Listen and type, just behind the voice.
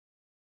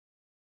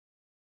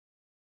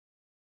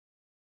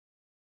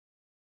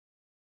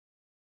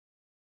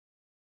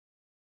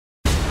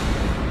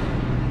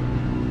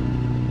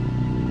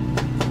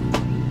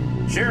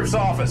Sheriff's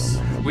office.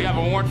 We have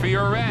a warrant for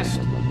your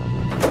arrest.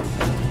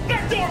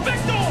 Back door!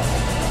 Back door!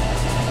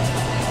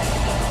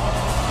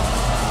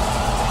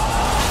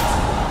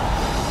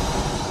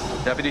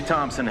 Deputy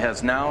Thompson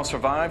has now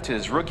survived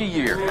his rookie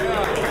year.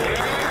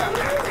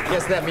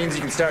 Guess that means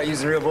you can start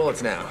using real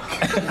bullets now.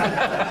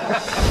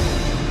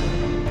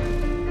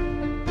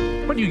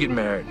 When you get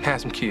married,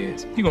 have some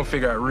kids, you're gonna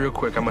figure out real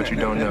quick how much you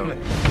don't know.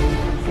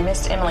 You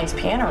missed Emily's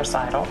piano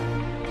recital.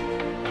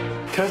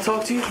 Can I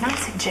talk to you? Can I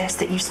suggest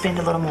that you spend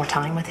a little more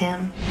time with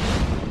him?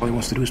 All he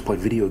wants to do is play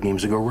video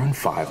games and go run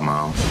 5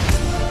 miles.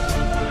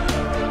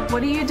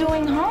 What are you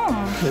doing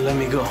home? They let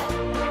me go.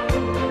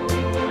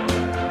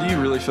 Do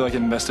you really feel like it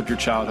messed up your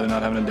childhood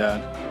not having a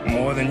dad?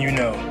 More than you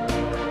know.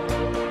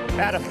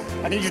 Adam,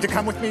 I need you to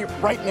come with me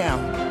right now.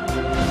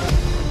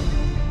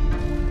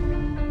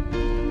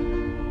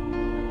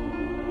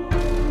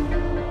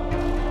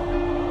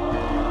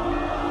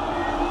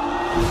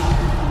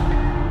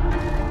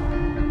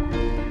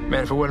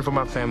 Man, if it wasn't for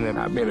my family,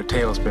 I'd be in a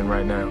tailspin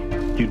right now.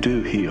 You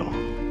do heal,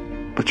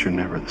 but you're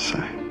never the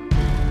same.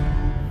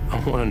 I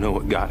want to know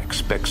what God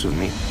expects of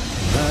me.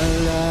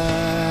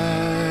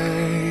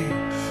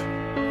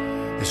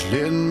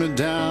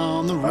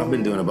 I've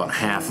been doing about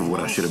half of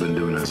what I should have been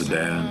doing as a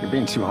dad. You're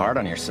being too hard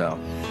on yourself.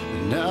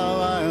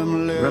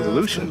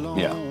 Revolution?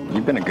 Yeah,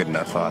 you've been a good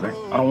enough father.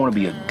 I don't want to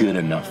be a good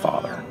enough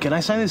father. Can I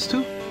say this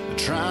too?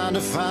 I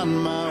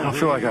don't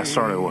feel like I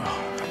started well.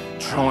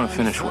 I want to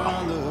finish well.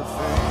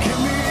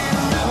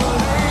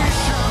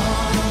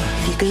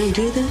 If you're gonna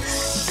do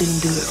this, then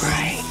do it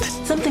right.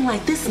 Something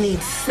like this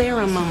needs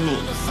ceremony.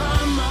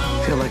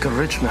 I feel like a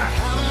rich man.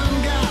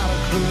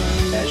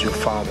 As your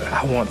father,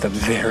 I want the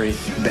very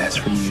best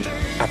for you.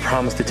 I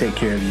promise to take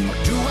care of you.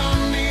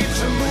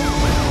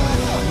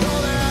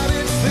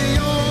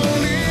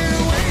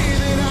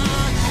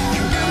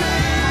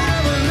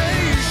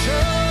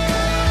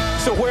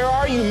 So where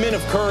are you, men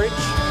of courage?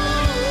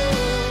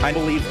 I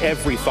believe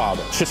every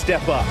father should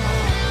step up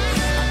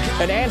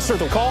and answer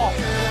the call.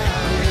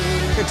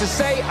 And to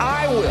say,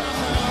 I will.